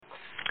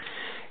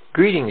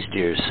Greetings,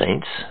 dear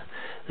saints.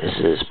 This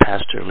is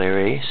Pastor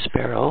Larry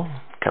Sparrow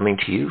coming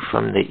to you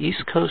from the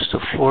east coast of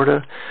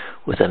Florida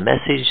with a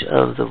message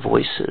of the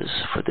voices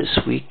for this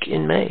week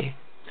in May.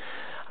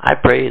 I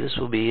pray this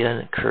will be an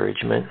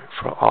encouragement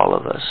for all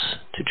of us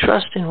to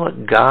trust in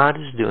what God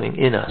is doing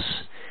in us.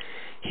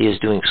 He is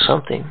doing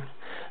something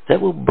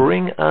that will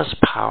bring us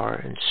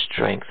power and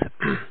strength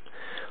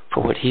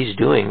for what He's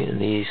doing in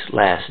these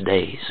last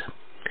days.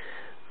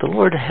 The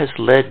Lord has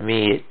led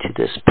me to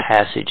this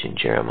passage in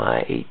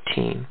Jeremiah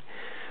 18,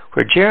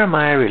 where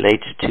Jeremiah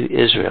relates to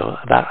Israel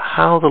about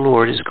how the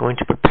Lord is going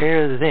to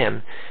prepare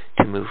them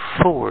to move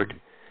forward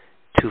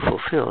to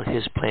fulfill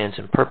His plans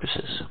and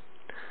purposes.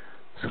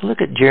 So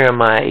look at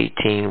Jeremiah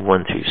 18,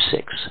 1 through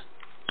 6.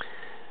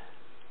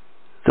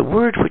 The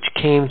word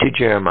which came to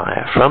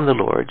Jeremiah from the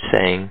Lord,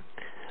 saying,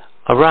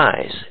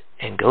 Arise,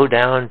 and go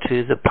down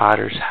to the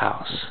potter's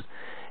house,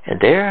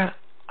 and there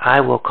I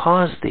will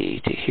cause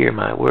thee to hear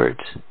my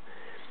words.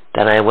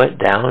 Then I went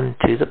down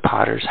to the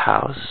potter's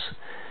house,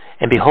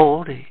 and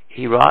behold,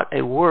 he wrought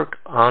a work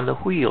on the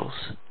wheels,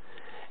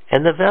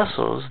 and the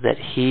vessels that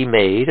he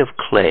made of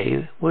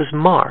clay was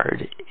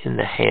marred in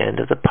the hand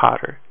of the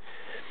potter.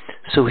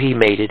 So he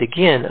made it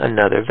again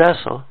another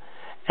vessel,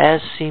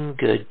 as seemed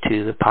good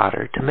to the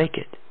potter to make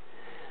it.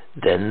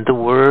 Then the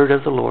word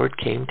of the Lord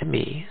came to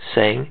me,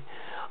 saying,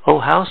 O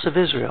house of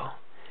Israel,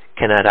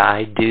 cannot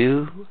I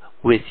do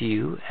with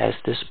you as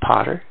this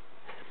potter?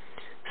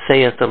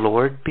 Saith the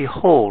Lord,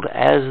 Behold,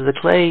 as the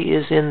clay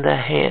is in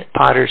the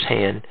potter's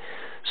hand,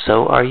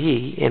 so are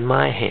ye in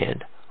my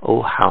hand,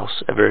 O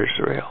house of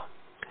Israel.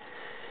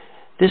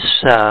 This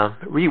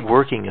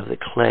reworking of the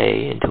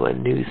clay into a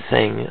new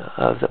thing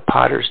of the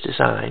potter's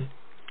design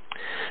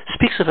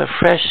speaks of a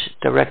fresh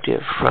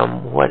directive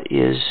from what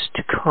is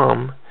to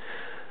come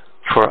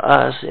for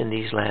us in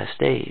these last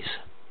days.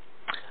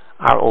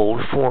 Our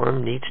old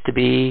form needs to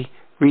be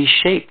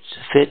reshaped to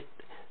fit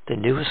the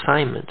new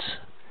assignments.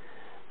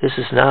 This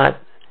is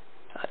not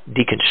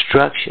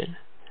deconstruction,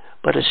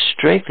 but a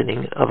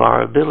strengthening of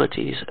our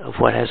abilities of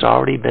what has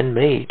already been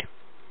made.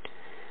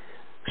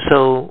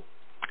 So,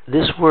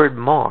 this word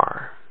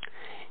mar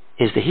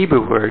is the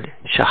Hebrew word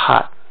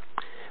shahat,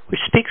 which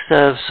speaks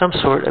of some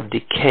sort of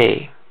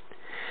decay.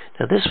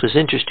 Now, this was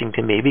interesting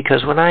to me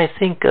because when I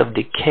think of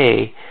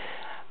decay,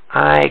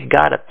 I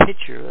got a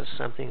picture of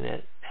something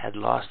that had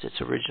lost its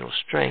original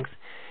strength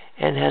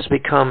and has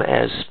become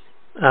as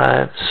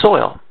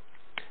soil.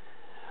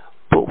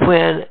 But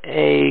when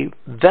a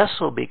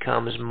vessel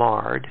becomes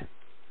marred,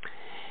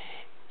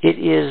 it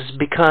is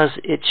because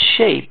its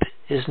shape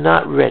is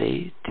not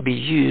ready to be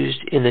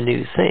used in the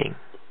new thing.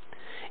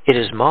 It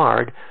is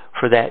marred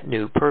for that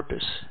new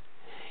purpose.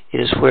 It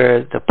is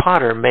where the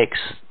potter makes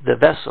the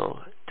vessel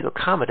to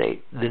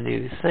accommodate the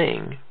new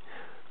thing.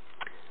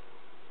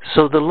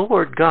 So the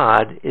Lord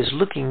God is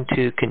looking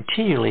to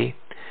continually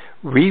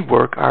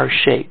rework our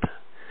shape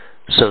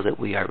so that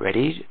we are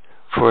ready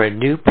for a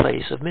new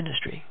place of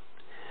ministry.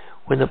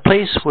 When the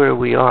place where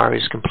we are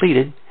is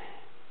completed,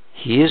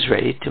 He is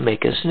ready to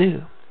make us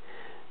new.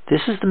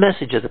 This is the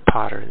message of the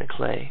potter and the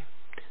clay.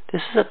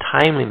 This is a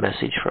timely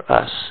message for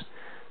us.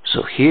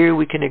 So here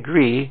we can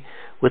agree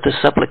with the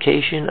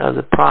supplication of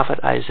the prophet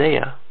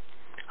Isaiah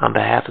on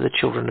behalf of the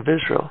children of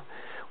Israel,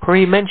 where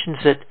he mentions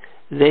that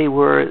they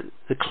were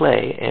the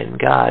clay and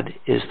God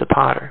is the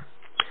potter.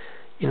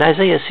 In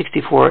Isaiah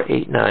 64,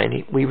 8,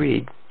 9, we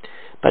read,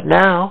 But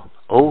now,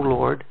 O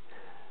Lord,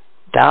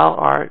 Thou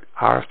art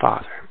our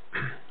Father.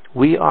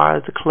 We are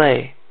the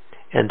clay,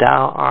 and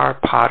Thou our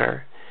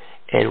potter,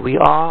 and we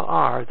all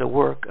are the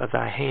work of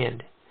Thy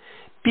hand.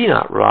 Be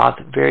not wroth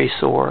very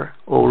sore,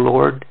 O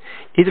Lord,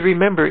 neither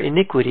remember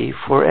iniquity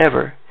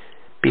forever.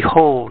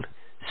 Behold,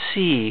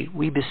 see,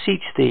 we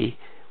beseech Thee,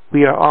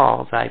 we are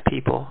all Thy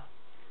people.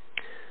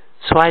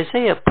 So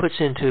Isaiah puts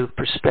into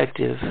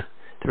perspective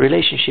the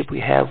relationship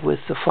we have with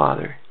the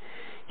Father.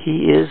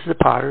 He is the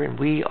potter, and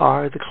we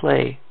are the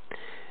clay.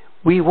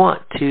 We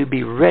want to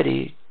be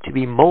ready to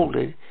be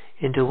molded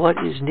into what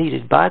is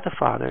needed by the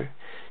Father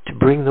to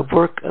bring the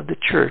work of the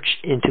church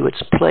into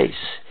its place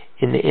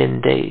in the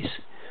end days.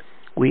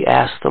 We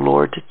ask the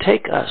Lord to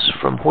take us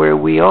from where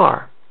we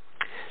are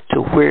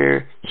to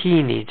where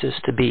He needs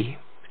us to be.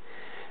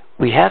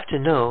 We have to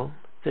know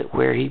that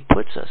where He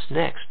puts us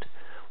next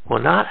will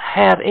not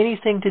have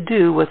anything to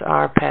do with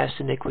our past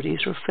iniquities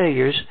or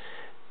failures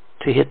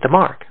to hit the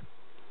mark.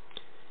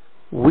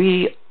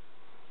 We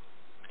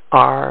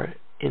are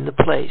in the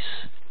place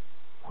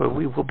where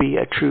we will be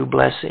a true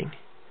blessing,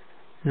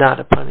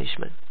 not a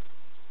punishment.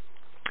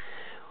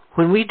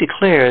 When we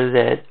declare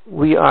that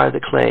we are the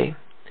clay,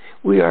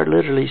 we are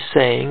literally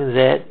saying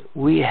that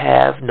we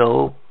have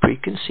no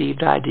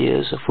preconceived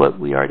ideas of what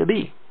we are to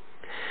be.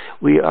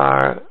 We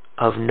are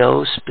of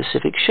no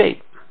specific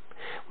shape.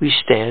 We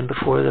stand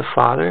before the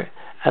Father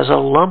as a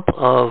lump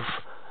of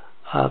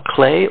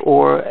clay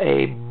or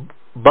a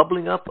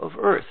bubbling up of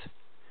earth,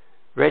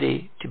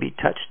 ready to be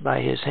touched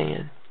by His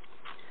hand.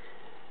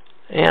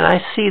 And I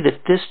see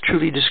that this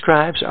truly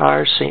describes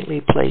our saintly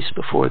place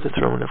before the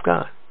throne of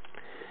God.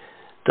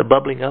 The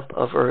bubbling up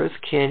of earth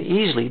can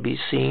easily be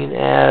seen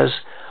as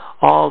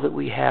all that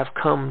we have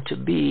come to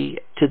be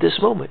to this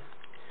moment.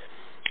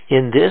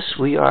 In this,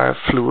 we are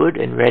fluid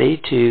and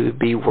ready to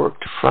be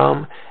worked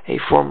from a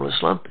formless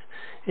lump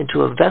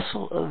into a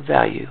vessel of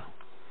value.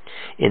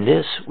 In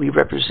this, we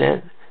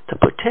represent the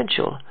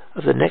potential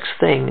of the next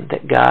thing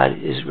that God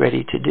is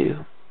ready to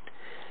do.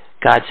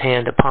 God's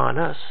hand upon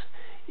us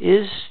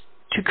is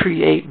to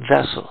create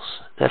vessels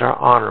that are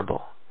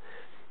honorable.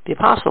 The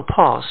Apostle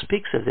Paul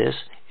speaks of this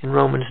in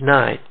Romans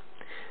 9,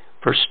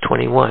 verse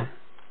 21.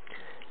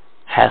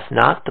 Hath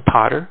not the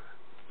potter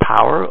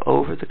power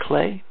over the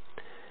clay,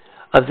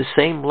 of the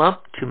same lump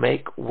to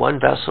make one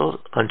vessel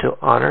unto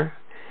honor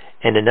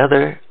and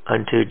another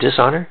unto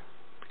dishonor?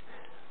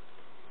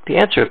 The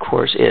answer, of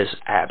course, is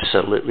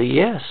absolutely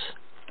yes.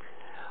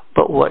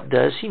 But what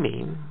does he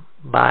mean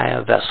by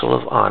a vessel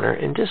of honor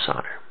and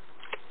dishonor?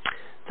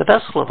 The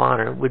vessel of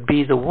honor would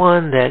be the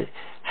one that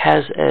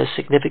has a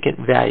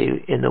significant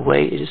value in the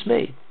way it is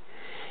made.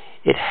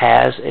 It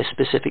has a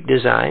specific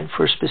design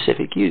for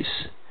specific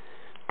use.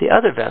 The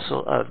other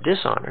vessel of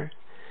dishonor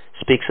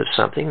speaks of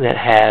something that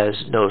has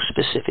no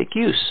specific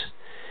use.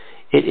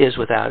 It is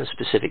without a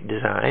specific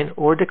design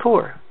or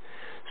decor,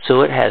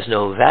 so it has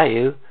no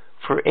value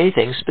for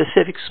anything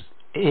specific,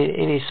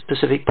 any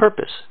specific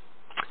purpose.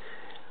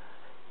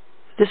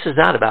 This is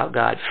not about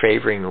God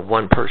favoring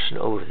one person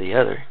over the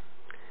other.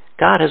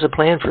 God has a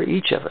plan for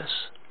each of us.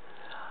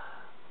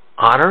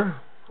 Honor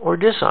or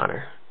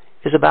dishonor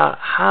is about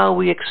how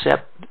we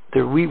accept the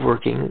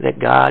reworking that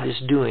God is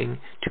doing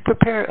to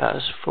prepare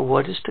us for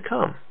what is to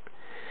come.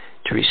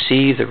 To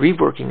receive the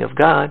reworking of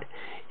God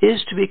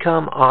is to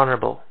become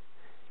honorable.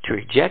 To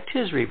reject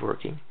His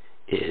reworking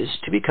is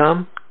to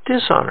become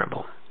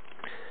dishonorable.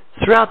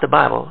 Throughout the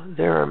Bible,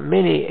 there are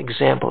many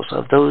examples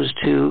of those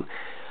who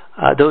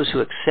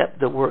accept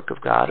the work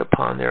of God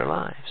upon their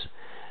lives.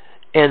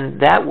 And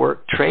that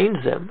work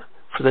trains them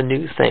for the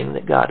new thing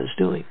that God is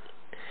doing.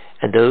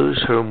 And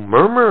those who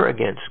murmur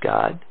against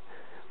God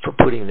for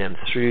putting them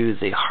through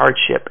the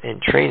hardship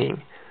and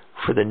training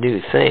for the new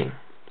thing.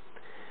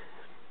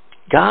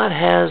 God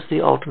has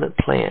the ultimate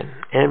plan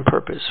and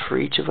purpose for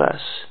each of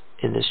us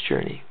in this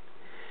journey.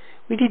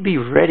 We need to be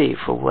ready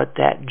for what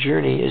that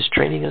journey is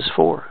training us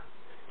for.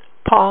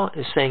 Paul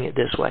is saying it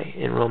this way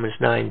in Romans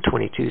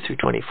 9:22 through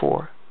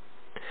 24.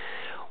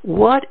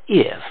 What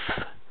if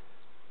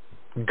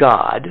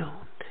God,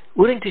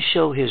 willing to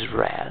show His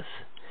wrath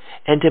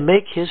and to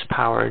make His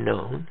power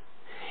known,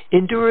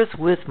 endureth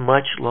with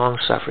much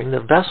long-suffering the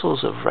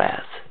vessels of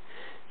wrath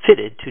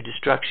fitted to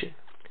destruction,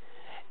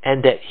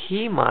 and that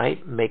He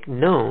might make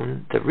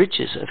known the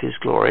riches of His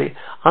glory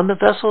on the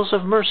vessels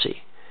of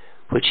mercy,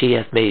 which He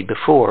hath made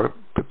before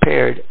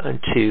prepared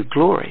unto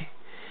glory,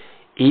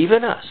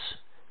 even us,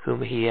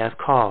 whom He hath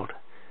called,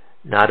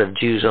 not of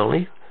Jews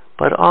only,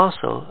 but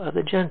also of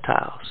the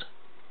Gentiles.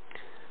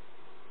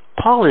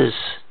 Paul is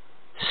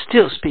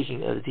still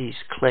speaking of these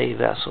clay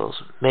vessels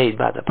made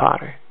by the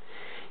potter.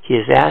 He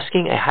is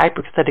asking a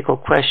hypothetical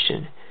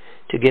question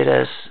to get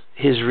us,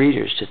 his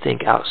readers, to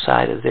think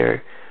outside of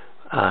their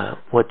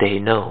what they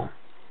know.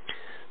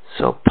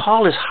 So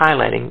Paul is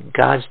highlighting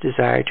God's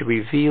desire to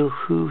reveal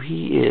who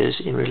He is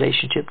in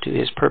relationship to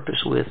His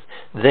purpose with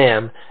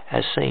them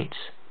as saints.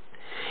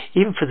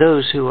 Even for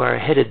those who are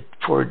headed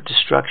for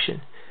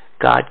destruction,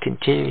 God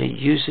continually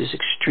uses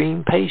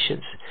extreme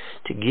patience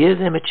to give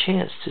them a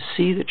chance to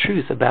see the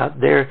truth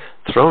about their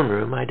throne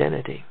room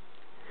identity.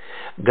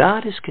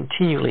 God is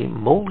continually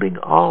molding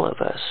all of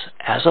us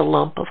as a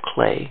lump of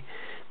clay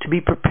to be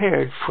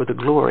prepared for the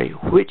glory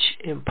which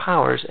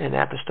empowers an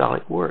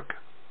apostolic work.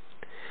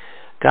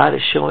 God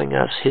is showing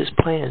us His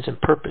plans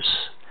and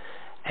purpose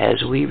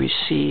as we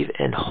receive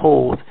and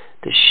hold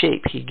the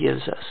shape He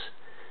gives us.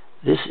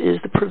 This is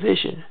the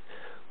provision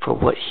for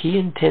what He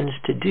intends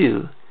to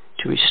do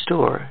to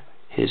restore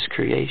His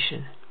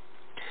creation.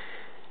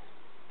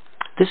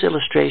 This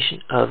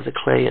illustration of the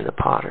clay and the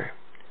potter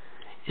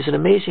is an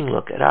amazing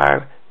look at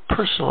our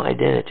personal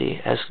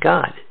identity as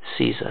God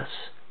sees us.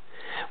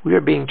 We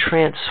are being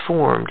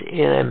transformed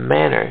in a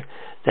manner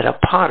that a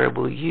potter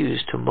will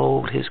use to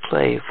mold his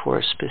clay for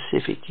a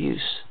specific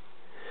use.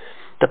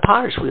 The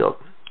potter's wheel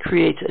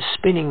creates a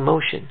spinning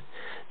motion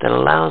that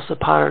allows the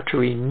potter to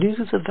renew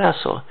the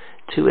vessel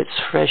to its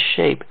fresh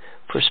shape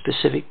for a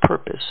specific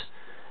purpose,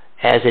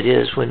 as it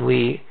is when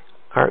we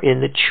are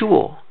in the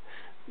chul,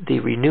 the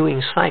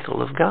renewing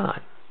cycle of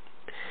God.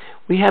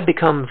 We have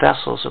become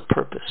vessels of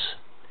purpose.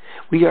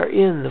 We are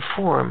in the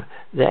form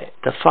that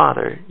the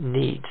Father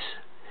needs.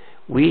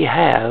 We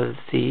have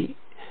the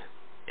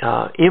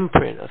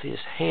imprint of His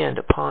hand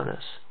upon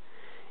us.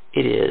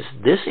 It is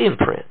this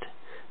imprint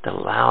that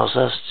allows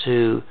us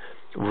to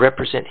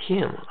represent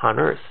Him on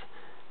earth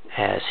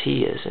as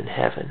He is in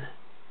heaven.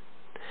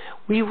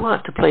 We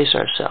want to place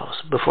ourselves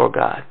before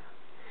God,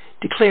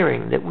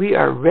 declaring that we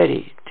are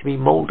ready to be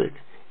molded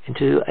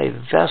into a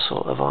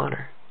vessel of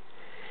honor.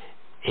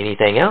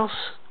 Anything else,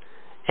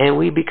 and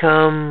we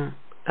become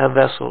a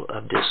vessel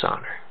of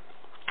dishonor.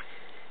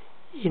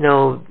 You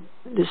know,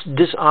 this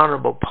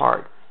dishonorable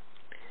part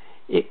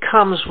It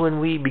comes when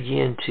we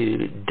begin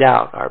to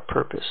doubt our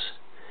purpose.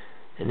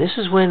 And this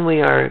is when we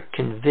are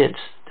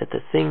convinced that the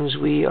things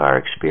we are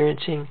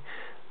experiencing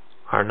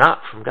are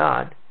not from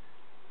God.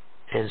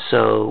 And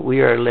so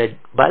we are led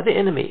by the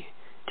enemy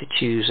to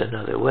choose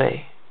another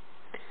way.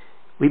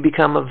 We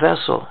become a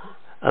vessel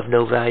of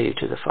no value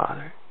to the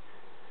Father.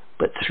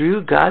 But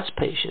through God's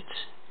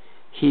patience,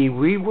 He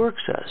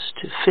reworks us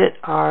to fit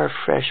our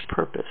fresh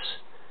purpose.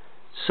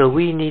 So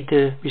we need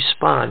to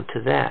respond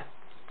to that.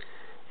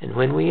 And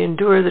when we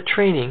endure the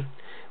training,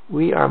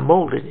 we are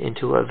molded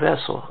into a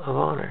vessel of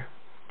honor.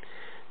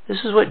 This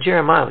is what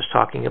Jeremiah was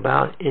talking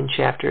about in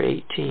chapter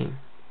 18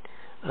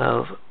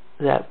 of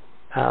that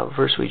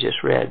verse we just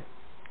read.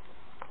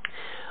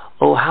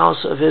 O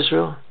house of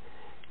Israel,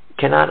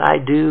 cannot I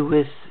do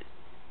with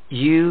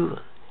you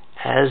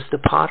as the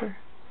potter,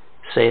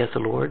 saith the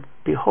Lord?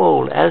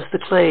 Behold, as the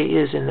clay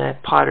is in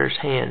that potter's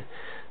hand,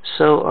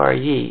 so are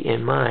ye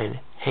in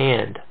mine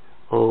hand,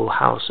 O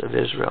house of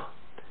Israel.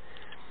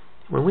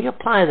 When we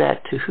apply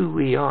that to who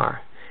we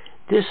are,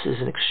 this is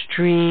an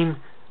extreme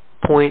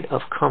point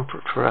of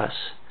comfort for us.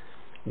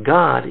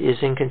 God is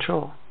in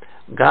control.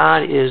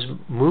 God is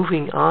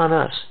moving on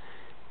us.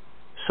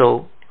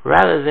 So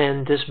rather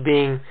than this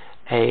being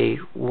a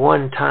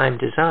one-time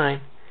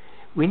design,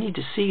 we need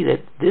to see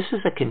that this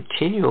is a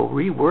continual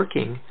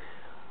reworking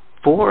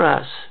for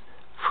us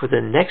for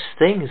the next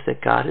things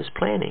that God is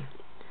planning.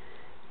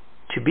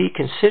 To be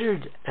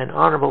considered an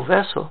honorable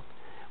vessel,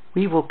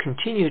 we will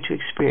continue to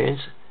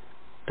experience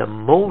the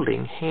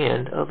molding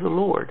hand of the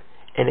Lord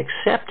and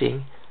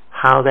accepting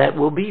how that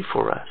will be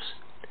for us.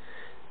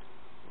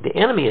 The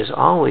enemy is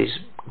always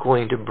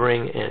going to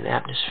bring an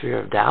atmosphere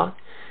of doubt,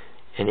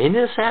 and in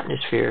this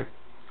atmosphere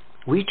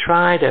we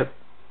try to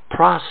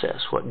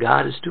process what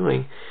God is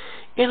doing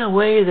in a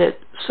way that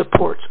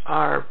supports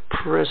our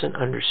present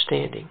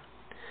understanding.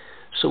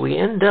 So we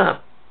end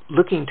up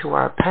looking to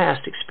our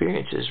past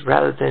experiences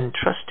rather than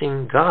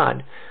trusting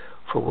God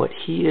for what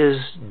He is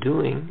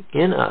doing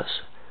in us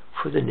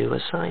for the new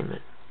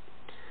assignment.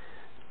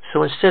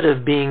 So instead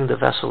of being the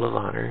vessel of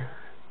honor,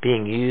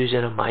 being used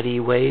in a mighty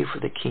way for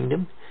the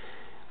kingdom,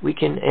 we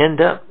can end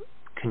up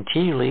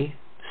continually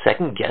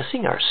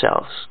second-guessing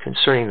ourselves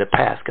concerning the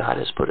path God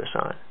has put us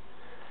on.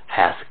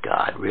 Hath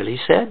God really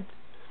said?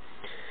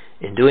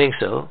 In doing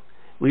so,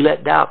 we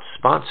let doubt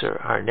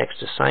sponsor our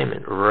next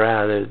assignment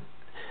rather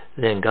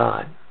than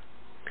God.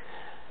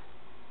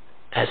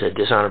 As a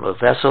dishonorable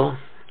vessel,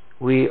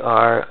 we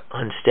are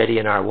unsteady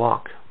in our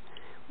walk.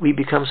 We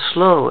become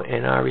slow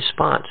in our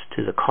response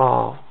to the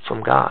call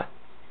from God.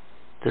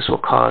 This will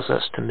cause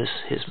us to miss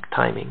His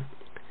timing.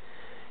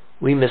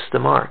 We miss the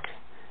mark,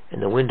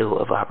 and the window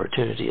of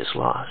opportunity is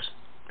lost.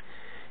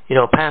 You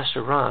know,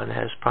 Pastor Ron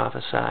has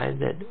prophesied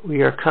that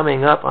we are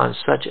coming up on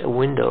such a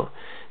window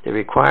that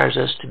requires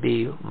us to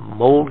be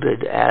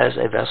molded as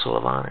a vessel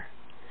of honor.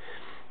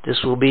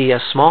 This will be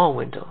a small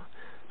window,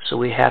 so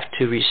we have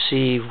to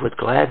receive with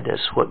gladness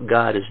what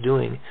God is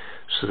doing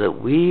so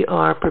that we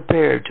are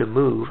prepared to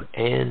move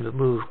and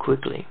move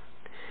quickly.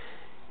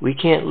 We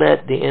can't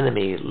let the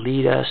enemy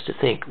lead us to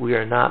think we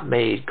are not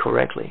made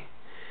correctly.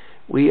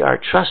 We are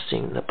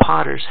trusting the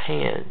potter's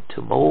hand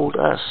to mold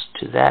us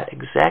to that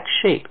exact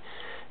shape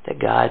that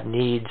God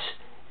needs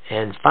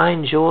and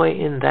find joy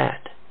in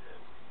that.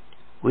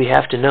 We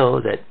have to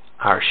know that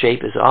our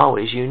shape is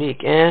always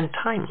unique and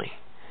timely.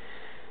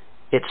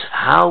 It's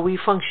how we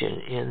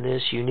function in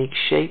this unique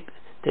shape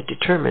that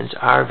determines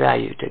our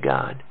value to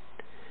God.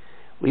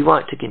 We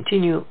want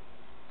to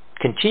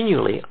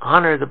continually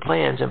honor the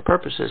plans and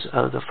purposes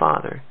of the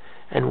Father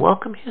and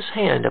welcome His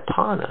hand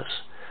upon us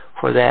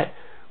for that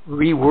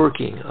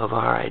reworking of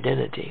our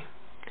identity.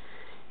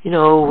 You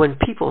know, when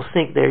people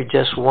think they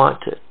just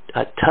want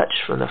a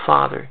touch from the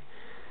Father,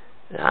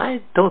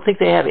 I don't think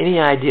they have any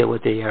idea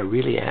what they are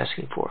really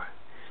asking for.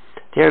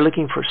 They are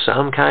looking for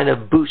some kind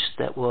of boost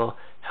that will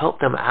help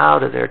them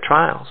out of their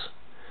trials.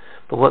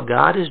 But what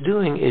God is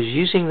doing is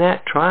using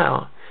that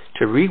trial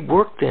to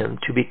rework them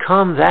to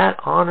become that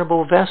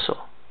honorable vessel.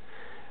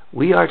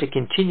 We are to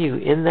continue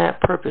in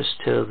that purpose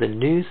till the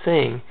new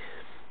thing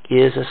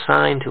is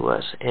assigned to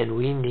us and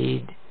we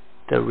need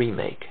the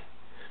remake.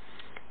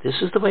 This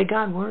is the way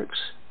God works.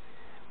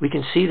 We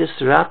can see this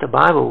throughout the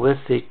Bible with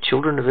the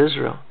children of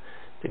Israel.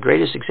 The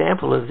greatest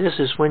example of this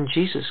is when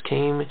Jesus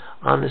came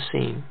on the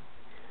scene.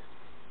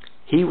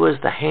 He was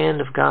the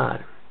hand of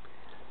God.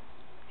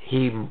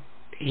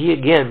 He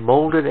again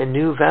molded a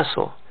new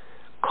vessel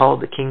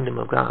called the kingdom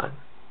of God.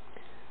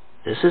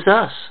 This is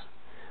us.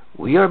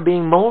 We are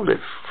being molded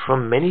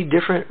from many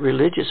different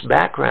religious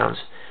backgrounds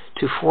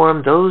to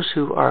form those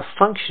who are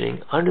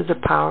functioning under the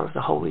power of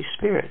the Holy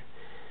Spirit.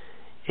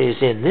 It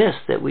is in this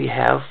that we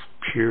have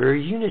pure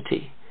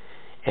unity.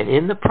 And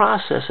in the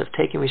process of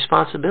taking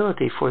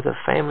responsibility for the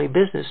family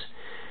business,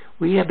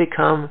 we have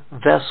become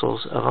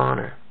vessels of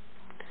honor.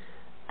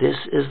 This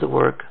is the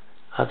work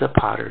of the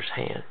potter's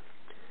hand.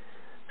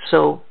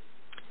 So,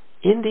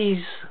 in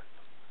these,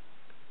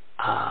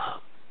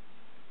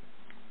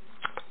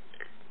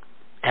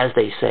 as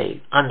they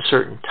say,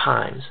 uncertain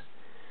times,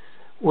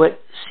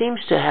 What seems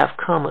to have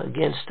come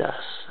against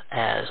us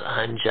as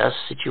unjust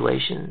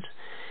situations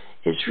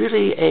is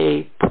really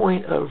a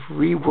point of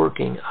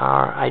reworking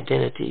our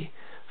identity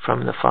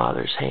from the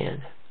Father's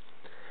hand.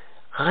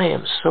 I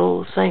am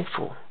so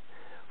thankful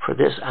for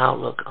this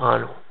outlook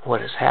on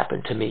what has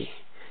happened to me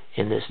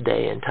in this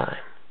day and time.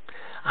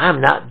 I am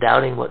not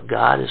doubting what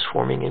God is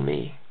forming in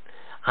me.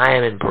 I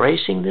am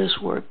embracing this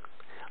work,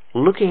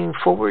 looking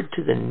forward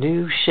to the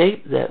new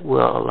shape that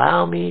will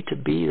allow me to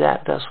be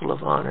that vessel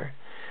of honor,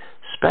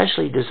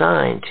 specially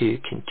designed to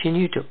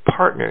continue to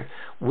partner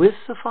with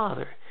the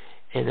Father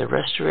in the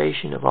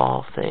restoration of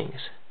all things.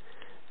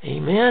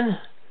 Amen.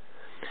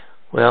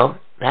 Well,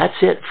 that's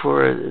it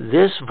for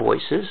this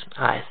Voices.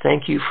 I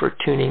thank you for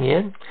tuning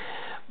in.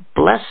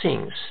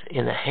 Blessings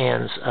in the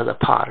hands of the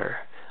potter.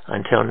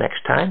 Until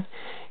next time,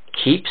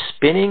 keep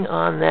spinning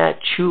on that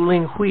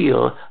chuling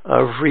wheel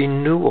of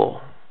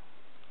renewal.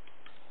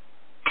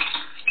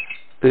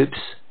 Oops.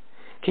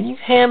 Can you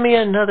hand me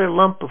another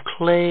lump of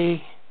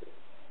clay?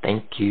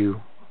 Thank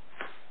you.